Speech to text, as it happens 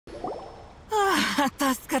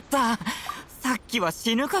助かった。さっきは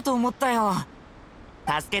死ぬかと思ったよ。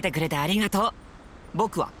助けてくれてありがとう。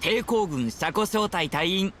僕は抵抗軍車庫小隊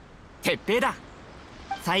隊員鉄平だ。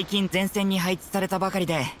最近前線に配置されたばかり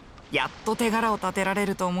で、やっと手柄を立てられ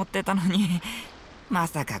ると思ってたのに、ま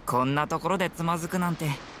さかこんなところでつまずくなんて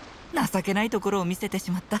情けないところを見せて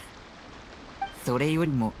しまった。それよ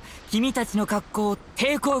りも君たちの格好、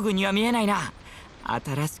抵抗軍には見えないな。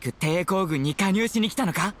新しく抵抗軍に加入しに来た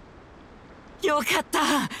のか？よかった。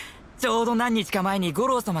ちょうど何日か前に五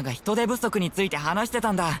郎様が人手不足について話して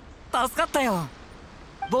たんだ。助かったよ。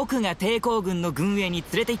僕が抵抗軍の軍営に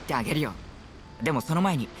連れて行ってあげるよ。でもその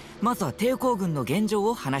前にまずは抵抗軍の現状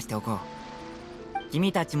を話しておこう。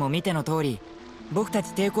君たちも見ての通り、僕た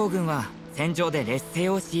ち抵抗軍は戦場で劣勢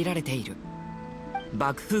を強いられている。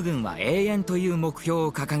幕府軍は永遠という目標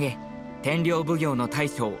を掲げ、天領奉行の大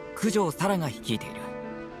将九条沙羅が率いている。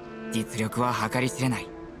実力は計り知れない。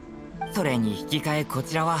それに引き換えこ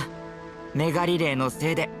ちらはメガリレーの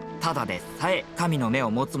せいでただでさえ神の目を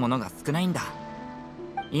持つ者が少ないんだ。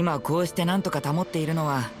今こうして何とか保っているの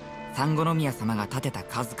は三五宮様が建てた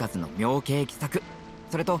数々の妙計奇策、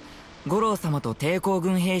それと五郎様と抵抗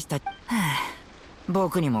軍兵士たち。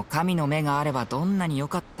僕にも神の目があればどんなに良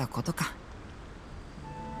かったことか。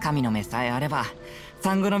神の目さえあれば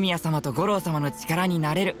三五宮様と五郎様の力に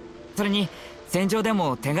なれる。それに戦場で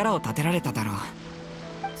も手柄を立てられただろう。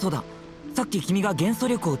そうだ、さっき君が元素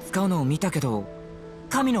力を使うのを見たけど、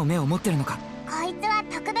神の目を持ってるのか？こいつは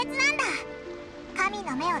特別なんだ。神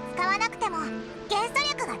の目を使わなくても元素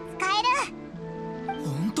力が使える。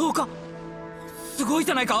本当か？すごい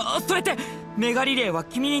じゃないか。それってメガリレーは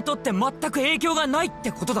君にとって全く影響がないっ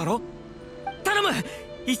てことだろ？頼む、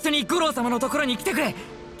一緒に五郎様のところに来てくれ。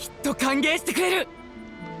きっと歓迎してくれる。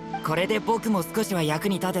これで僕も少しは役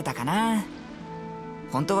に立てたかな。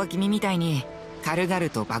本当は君みたいに軽々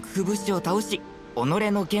と幕府武士を倒し、己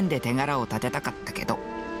の剣で手柄を立てたかったけど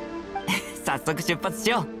早速出発し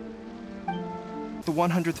よう。 The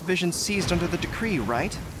 100th Division seized under the decree,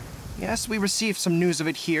 right? Yes, we received some news of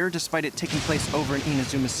it here, despite it taking place over in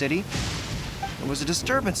Inazuma City. There was a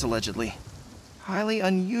disturbance, allegedly. Highly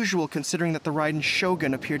unusual considering that the Raiden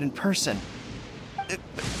Shogun appeared in person.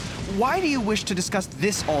 Why do you wish to discuss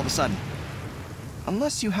this all of a sudden?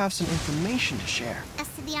 Unless you have some information to share. As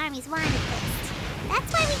to the army's wanted list.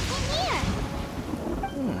 That's why we came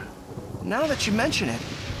here. Now that you mention it,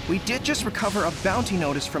 we did just recover a bounty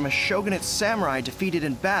notice from a shogunate samurai defeated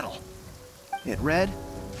in battle. It read,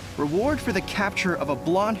 "Reward for the capture of a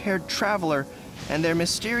blonde-haired traveler and their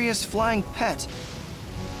mysterious flying pet."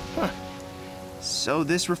 Huh. So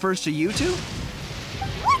this refers to you two?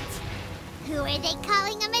 What? Who are they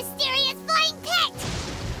calling a mysterious flying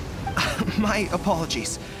pet? My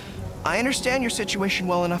apologies. I understand your situation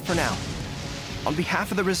well enough for now. On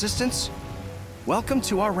behalf of the Resistance, welcome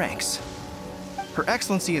to our ranks. Her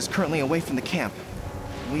Excellency is currently away from the camp.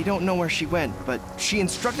 We don't know where she went, but she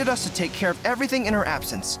instructed us to take care of everything in her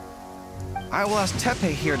absence. I will ask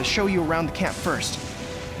Teppei here to show you around the camp first,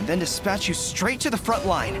 and then dispatch you straight to the front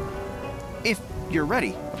line. If you're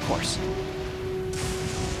ready, of course.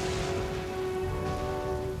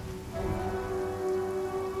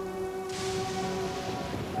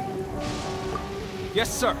 Yes,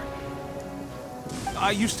 sir.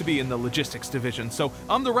 I used to be in the logistics division, so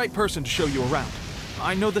I'm the right person to show you around.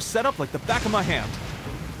 I know the setup like the back of my hand.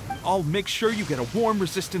 I'll make sure you get a warm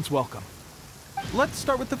Resistance welcome. Let's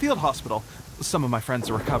start with the field hospital. Some of my friends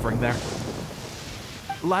are recovering there.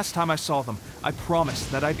 Last time I saw them, I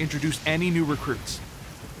promised that I'd introduce any new recruits.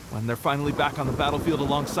 When they're finally back on the battlefield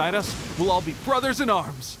alongside us, we'll all be brothers in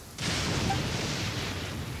arms.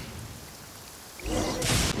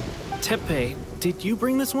 Teppei, did you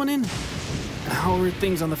bring this one in? How are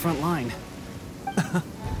things on the front line?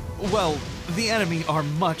 Well, the enemy are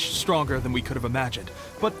much stronger than we could have imagined,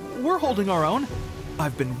 but we're holding our own.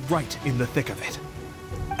 I've been right in the thick of it.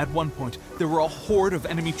 At one point, there were a horde of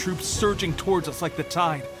enemy troops surging towards us like the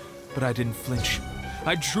tide, but I didn't flinch.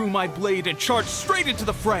 I drew my blade and charged straight into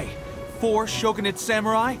the fray. 4 shogunate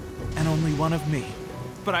samurai, and only 1 of me.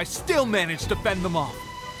 But I still managed to fend them off.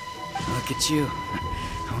 Look at you.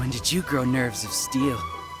 When did you grow nerves of steel?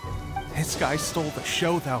 This guy stole the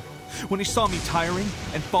show, though. When he saw me tiring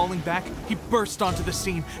and falling back, he burst onto the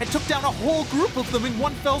scene and took down a whole group of them in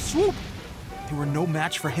one fell swoop. They were no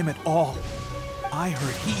match for him at all. I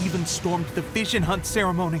heard he even stormed the Vision Hunt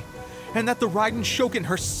ceremony, and that the Raiden Shogun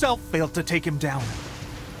herself failed to take him down.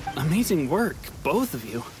 Amazing work, both of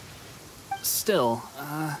you. Still,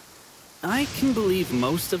 I can believe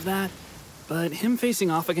most of that, but him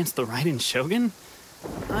facing off against the Raiden Shogun?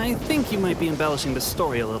 I think you might be embellishing the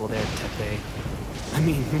story a little there, Teppei. I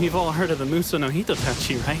mean, we've all heard of the Muso no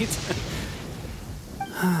Hitotachi, right?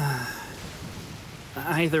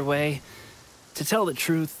 Either way, to tell the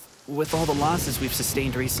truth, with all the losses we've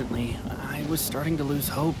sustained recently, I was starting to lose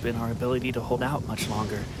hope in our ability to hold out much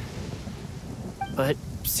longer. But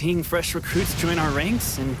seeing fresh recruits join our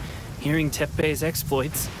ranks and hearing Teppei's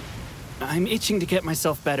exploits, I'm itching to get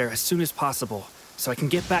myself better as soon as possible so I can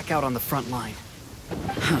get back out on the front line.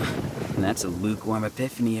 That's a lukewarm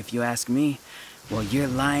epiphany if you ask me. While you're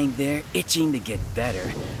lying there itching to get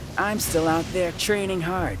better, I'm still out there training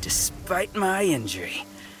hard despite my injury.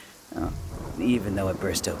 Oh, even though it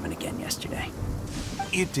burst open again yesterday.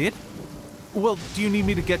 It did? Well, do you need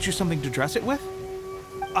me to get you something to dress it with?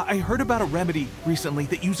 I heard about a remedy recently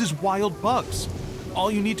that uses wild bugs.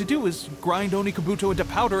 All you need to do is grind Onikabuto into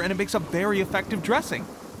powder and it makes a very effective dressing.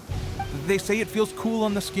 They say it feels cool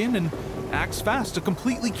on the skin and acts fast to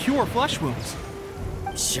completely cure flesh wounds.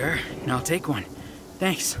 Sure, and I'll take one.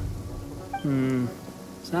 Thanks.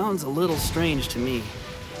 Sounds a little strange to me.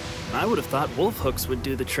 I would have thought wolf hooks would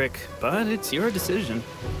do the trick, but it's your decision.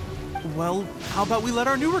 Well, how about we let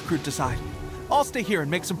our new recruit decide? I'll stay here and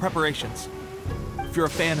make some preparations. If you're a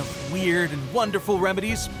fan of weird and wonderful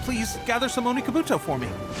remedies, please gather some Onikabuto for me.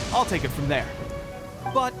 I'll take it from there.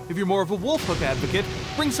 But if you're more of a wolf hook advocate,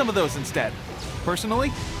 bring some of those instead.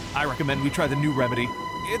 Personally, I recommend we try the new remedy.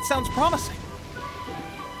 It sounds promising.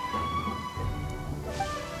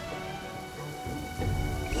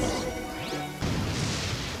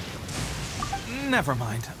 Never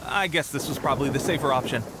mind. I guess this was probably the safer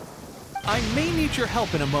option. I may need your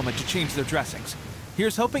help in a moment to change their dressings.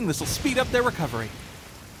 Here's hoping this will speed up their recovery.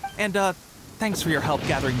 And, thanks for your help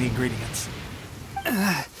gathering the ingredients.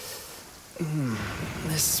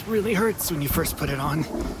 This really hurts when you first put it on.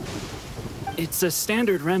 It's a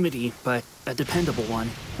standard remedy, but a dependable one.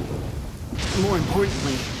 More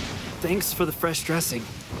importantly, thanks for the fresh dressing.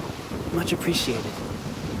 Much appreciated.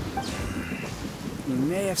 You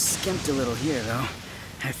may have skimped a little here, though.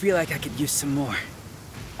 I feel like I could use some more.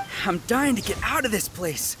 I'm dying to get out of this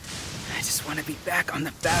place. I just want to be back on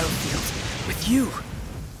the battlefield with you.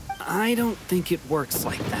 I don't think it works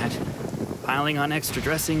like that. Piling on extra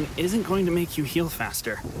dressing isn't going to make you heal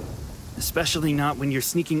faster. Especially not when you're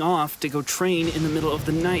sneaking off to go train in the middle of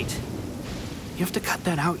the night. You have to cut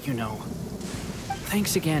that out, you know.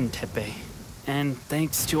 Thanks again, Teppei. And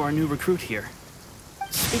thanks to our new recruit here.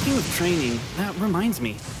 Speaking of training, that reminds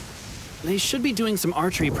me. They should be doing some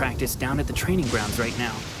archery practice down at the training grounds right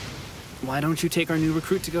now. Why don't you take our new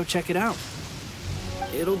recruit to go check it out?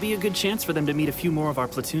 It'll be a good chance for them to meet a few more of our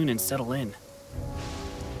platoon and settle in.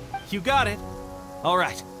 You got it. All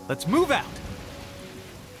right, let's move out.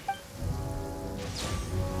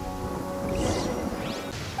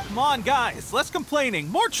 Come on, guys, less complaining,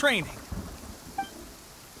 more training.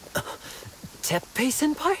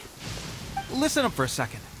 Teppei-senpai? Listen up for a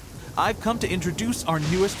second. I've come to introduce our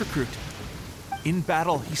newest recruit. In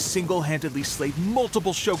battle, he single-handedly slayed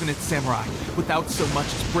multiple shogunate samurai without so much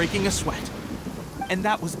as breaking a sweat. And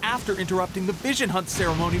that was after interrupting the vision hunt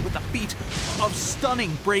ceremony with a feat of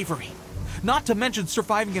stunning bravery. Not to mention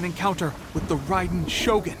surviving an encounter with the Raiden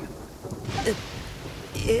Shogun.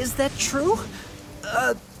 Is that true?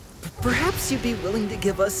 Perhaps you'd be willing to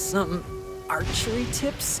give us some archery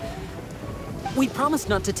tips? We promise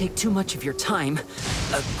not to take too much of your time.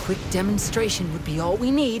 A quick demonstration would be all we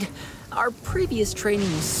need. Our previous training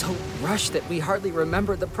was so rushed that we hardly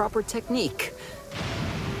remember the proper technique.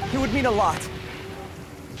 It would mean a lot.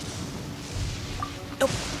 Oh,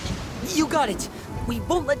 you got it. We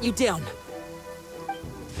won't let you down.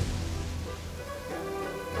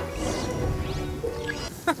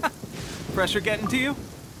 Pressure getting to you?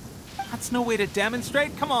 That's no way to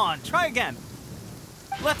demonstrate. Come on, try again.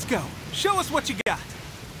 Let's go. Show us what you got.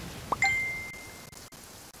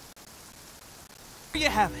 There you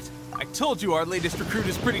have it. I told you our latest recruit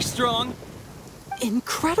is pretty strong.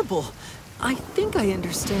 Incredible. I think I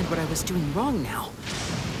understand what I was doing wrong now.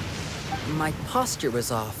 My posture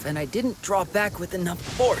was off, and I didn't draw back with enough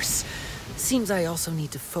force. Seems I also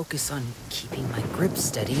need to focus on keeping my grip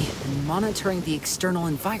steady and monitoring the external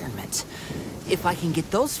environment. If I can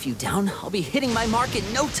get those few down, I'll be hitting my mark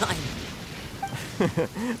in no time.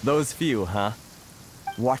 Those few, huh?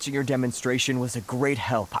 Watching your demonstration was a great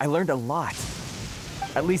help. I learned a lot.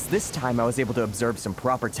 At least this time I was able to observe some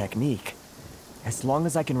proper technique. As long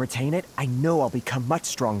as I can retain it, I know I'll become much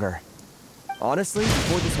stronger. Honestly,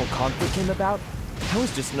 before this whole conflict came about, I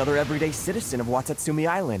was just another everyday citizen of Watatsumi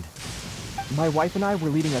Island. My wife and I were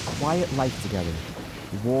leading a quiet life together.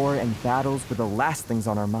 War and battles were the last things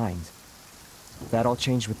on our mind. That all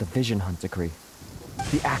changed with the Vision Hunt decree.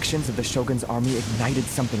 The actions of the Shogun's army ignited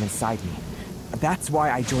something inside me. That's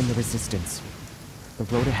why I joined the Resistance. The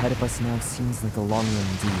road ahead of us now seems like a long one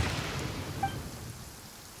indeed.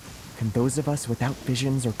 Can those of us without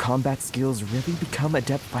visions or combat skills really become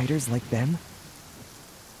adept fighters like them?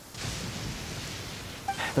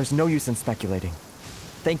 There's no use in speculating.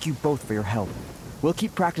 Thank you both for your help. We'll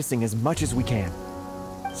keep practicing as much as we can.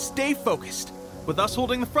 Stay focused. With us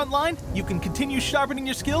holding the front line, you can continue sharpening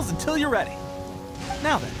your skills until you're ready.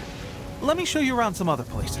 Now then, let me show you around some other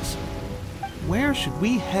places. Where should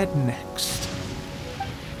we head next?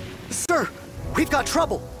 Sir, we've got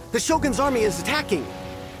trouble. The Shogun's army is attacking.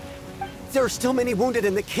 There are still many wounded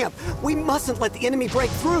in the camp. We mustn't let the enemy break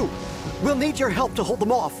through. We'll need your help to hold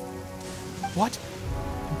them off. What?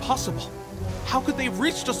 Impossible. How could they have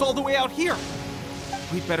reached us all the way out here?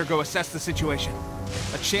 We'd better go assess the situation.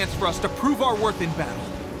 A chance for us to prove our worth in battle.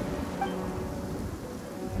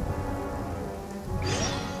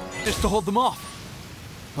 Just to hold them off.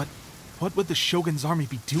 But what would the Shogun's army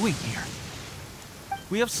be doing here?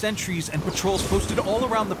 We have sentries and patrols posted all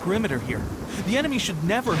around the perimeter here. The enemy should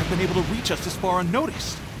never have been able to reach us this far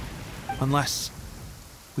unnoticed. Unless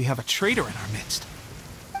we have a traitor in our midst.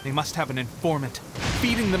 They must have an informant,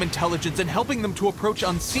 feeding them intelligence and helping them to approach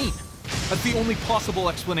unseen. That's the only possible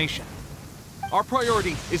explanation. Our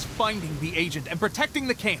priority is finding the agent and protecting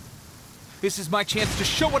the camp. This is my chance to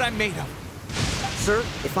show what I'm made of. Sir,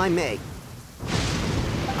 if I may,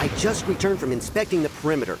 I just returned from inspecting the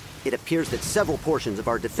perimeter. It appears that several portions of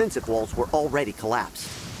our defensive walls were already collapsed.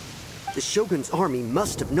 The Shogun's army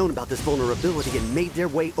must have known about this vulnerability and made their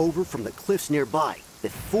way over from the cliffs nearby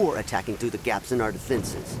before attacking through the gaps in our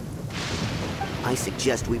defenses. I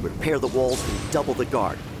suggest we repair the walls and double the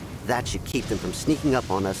guard. That should keep them from sneaking up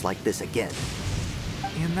on us like this again.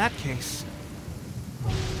 In that case...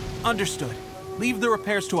 Understood. Leave the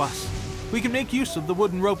repairs to us. We can make use of the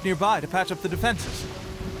wooden rope nearby to patch up the defenses.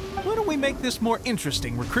 Why don't we make this more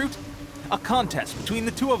interesting, recruit? A contest between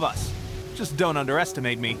the two of us. Just don't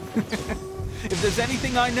underestimate me. If there's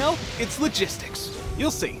anything I know, it's logistics.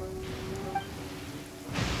 You'll see.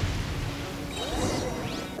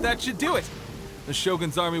 That should do it. The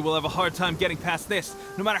Shogun's army will have a hard time getting past this,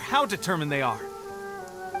 no matter how determined they are.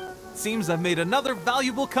 Seems I've made another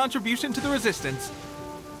valuable contribution to the Resistance.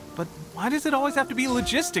 But why does it always have to be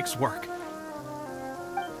logistics work?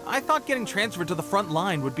 I thought getting transferred to the front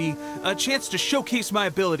line would be a chance to showcase my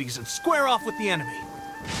abilities and square off with the enemy.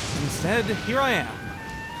 Instead, here I am.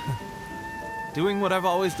 Doing what I've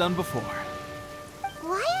always done before.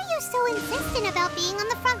 Why are you so insistent about being on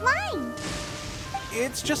the front line?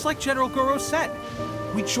 It's just like General Goro said.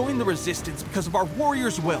 We joined the Resistance because of our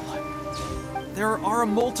warrior's will. There are a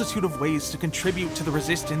multitude of ways to contribute to the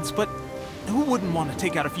Resistance, but who wouldn't want to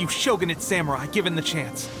take out a few shogunate samurai given the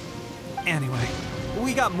chance? Anyway,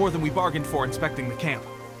 we got more than we bargained for inspecting the camp.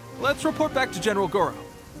 Let's report back to General Goro.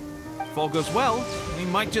 If all goes well, we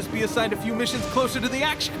might just be assigned a few missions closer to the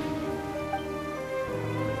action.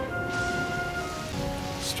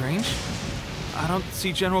 Strange. I don't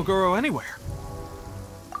see General Goro anywhere.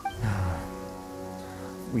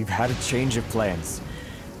 We've had a change of plans.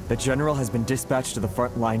 The General has been dispatched to the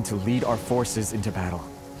front line to lead our forces into battle.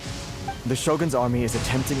 The Shogun's army is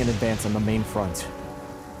attempting an advance on the main front.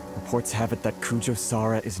 Reports have it that Kujo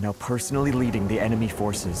Sara is now personally leading the enemy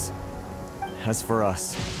forces. As for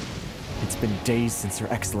us, it's been days since Her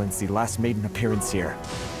Excellency last made an appearance here.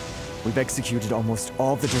 We've executed almost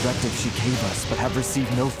all the directives she gave us, but have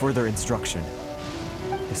received no further instruction.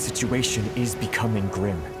 The situation is becoming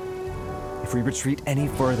grim. If we retreat any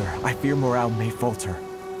further, I fear morale may falter.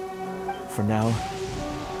 For now,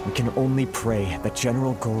 we can only pray that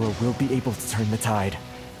General Goro will be able to turn the tide,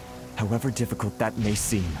 however difficult that may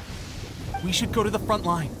seem. We should go to the front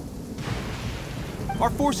line. Our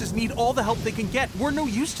forces need all the help they can get. We're no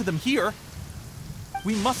use to them here.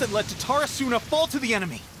 We mustn't let Tatara Suna fall to the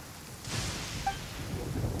enemy.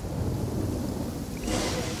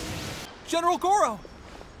 General Goro!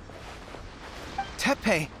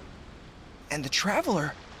 Teppei and the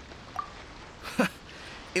Traveler.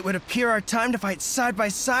 It would appear our time to fight side by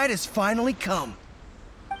side has finally come.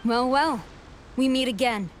 Well, well. We meet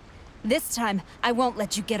again. This time, I won't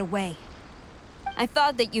let you get away. I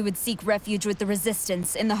thought that you would seek refuge with the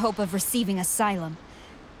Resistance in the hope of receiving asylum.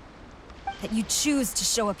 That you choose to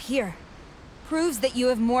show up here proves that you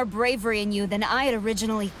have more bravery in you than I had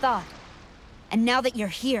originally thought. And now that you're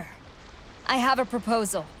here, I have a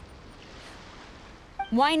proposal.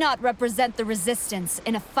 Why not represent the Resistance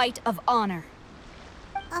in a fight of honor?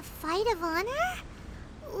 A fight of honor?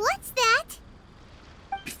 What's that?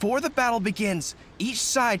 Before the battle begins, each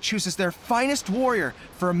side chooses their finest warrior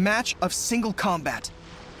for a match of single combat.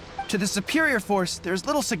 To the superior force, there's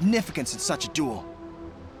little significance in such a duel.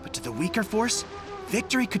 But to the weaker force,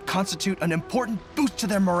 victory could constitute an important boost to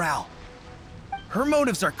their morale. Her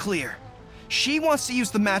motives are clear. She wants to use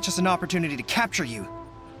the match as an opportunity to capture you.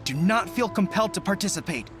 Do not feel compelled to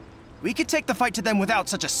participate. We could take the fight to them without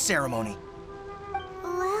such a ceremony.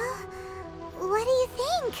 Well, what do you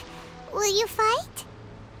think? Will you fight?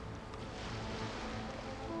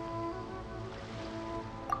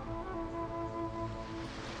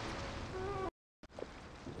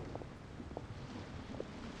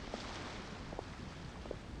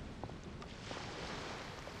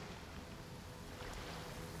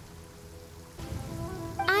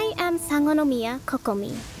 I am Sangonomiya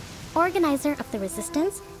Kokomi, organizer of the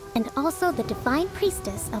Resistance and also the Divine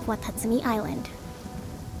Priestess of Watatsumi Island.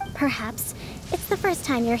 Perhaps it's the first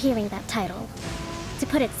time you're hearing that title. To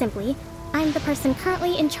put it simply, I'm the person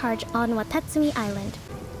currently in charge on Watatsumi Island.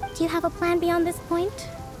 Do you have a plan beyond this point?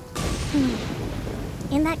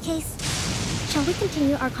 In that case, shall we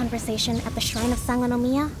continue our conversation at the Shrine of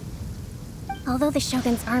Sangonomiya? Although the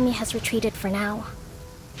Shogun's army has retreated for now,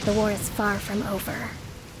 the war is far from over.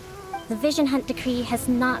 The Vision Hunt Decree has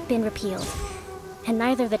not been repealed, and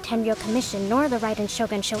neither the Tenryo Commission nor the Raiden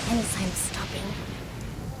Shogun show any sign of stopping.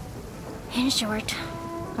 In short,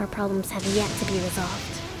 our problems have yet to be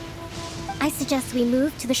resolved. I suggest we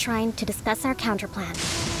move to the shrine to discuss our counterplan.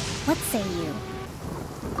 What say you?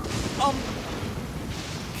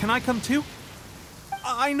 Can I come too?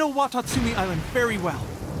 I know Watatsumi Island very well.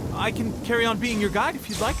 I can carry on being your guide if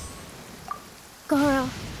you'd like. Goro,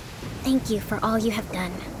 thank you for all you have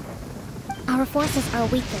done. Our forces are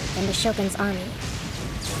weaker than the Shogun's army,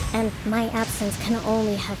 and my absence can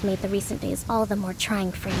only have made the recent days all the more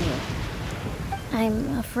trying for you.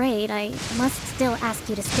 I'm afraid I must still ask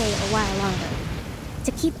you to stay a while longer,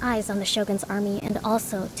 to keep eyes on the Shogun's army and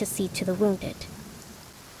also to see to the wounded.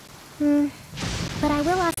 But I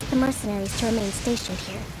will ask the mercenaries to remain stationed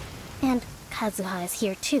here, and Kazuha is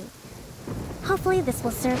here too. Hopefully this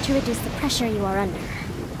will serve to reduce the pressure you are under.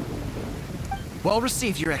 Well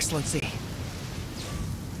received, Your Excellency.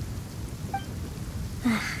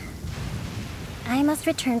 I must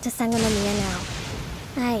return to Sangonomiya now.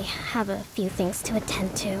 I have a few things to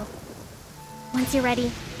attend to. Once you're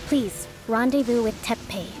ready, please rendezvous with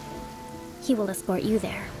Teppei. He will escort you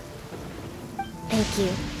there. Thank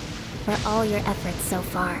you for all your efforts so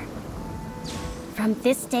far. From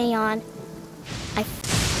this day on,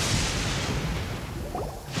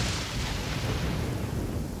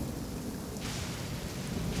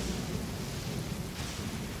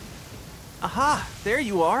 Aha! There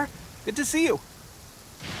you are! Good to see you!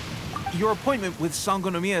 Your appointment with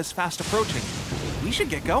Sangonomiya is fast approaching. We should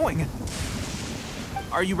get going.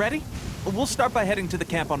 Are you ready? We'll start by heading to the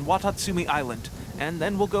camp on Watatsumi Island, and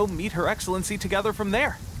then we'll go meet Her Excellency together from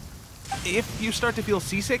there. If you start to feel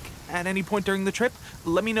seasick at any point during the trip,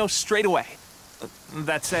 let me know straight away.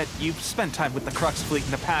 That said, you've spent time with the Crux fleet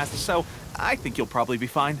in the past, so I think you'll probably be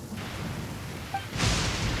fine.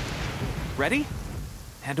 Ready?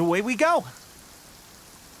 And away we go!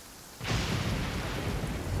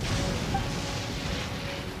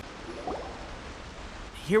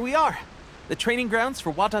 Here we are, the training grounds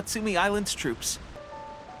for Watatsumi Island's troops.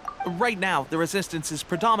 Right now, the Resistance is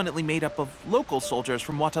predominantly made up of local soldiers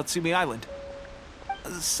from Watatsumi Island.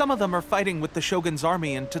 Some of them are fighting with the Shogun's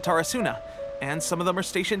army in Tatarasuna, and some of them are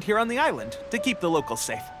stationed here on the island to keep the locals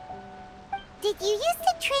safe. Did you used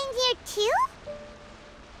to train here too?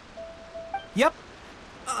 Yep.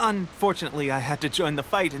 Unfortunately, I had to join the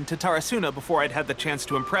fight in Tatarasuna before I'd had the chance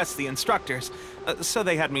to impress the instructors, so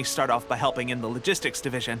they had me start off by helping in the logistics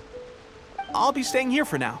division. I'll be staying here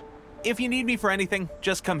for now. If you need me for anything,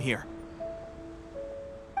 just come here.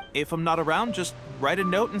 If I'm not around, just write a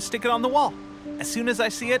note and stick it on the wall. As soon as I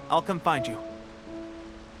see it, I'll come find you.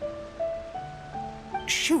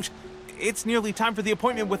 Shoot! It's nearly time for the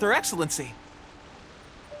appointment with Her Excellency.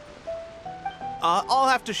 I'll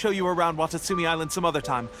have to show you around Watatsumi Island some other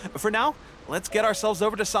time. For now, let's get ourselves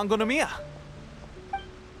over to Sangonomiya.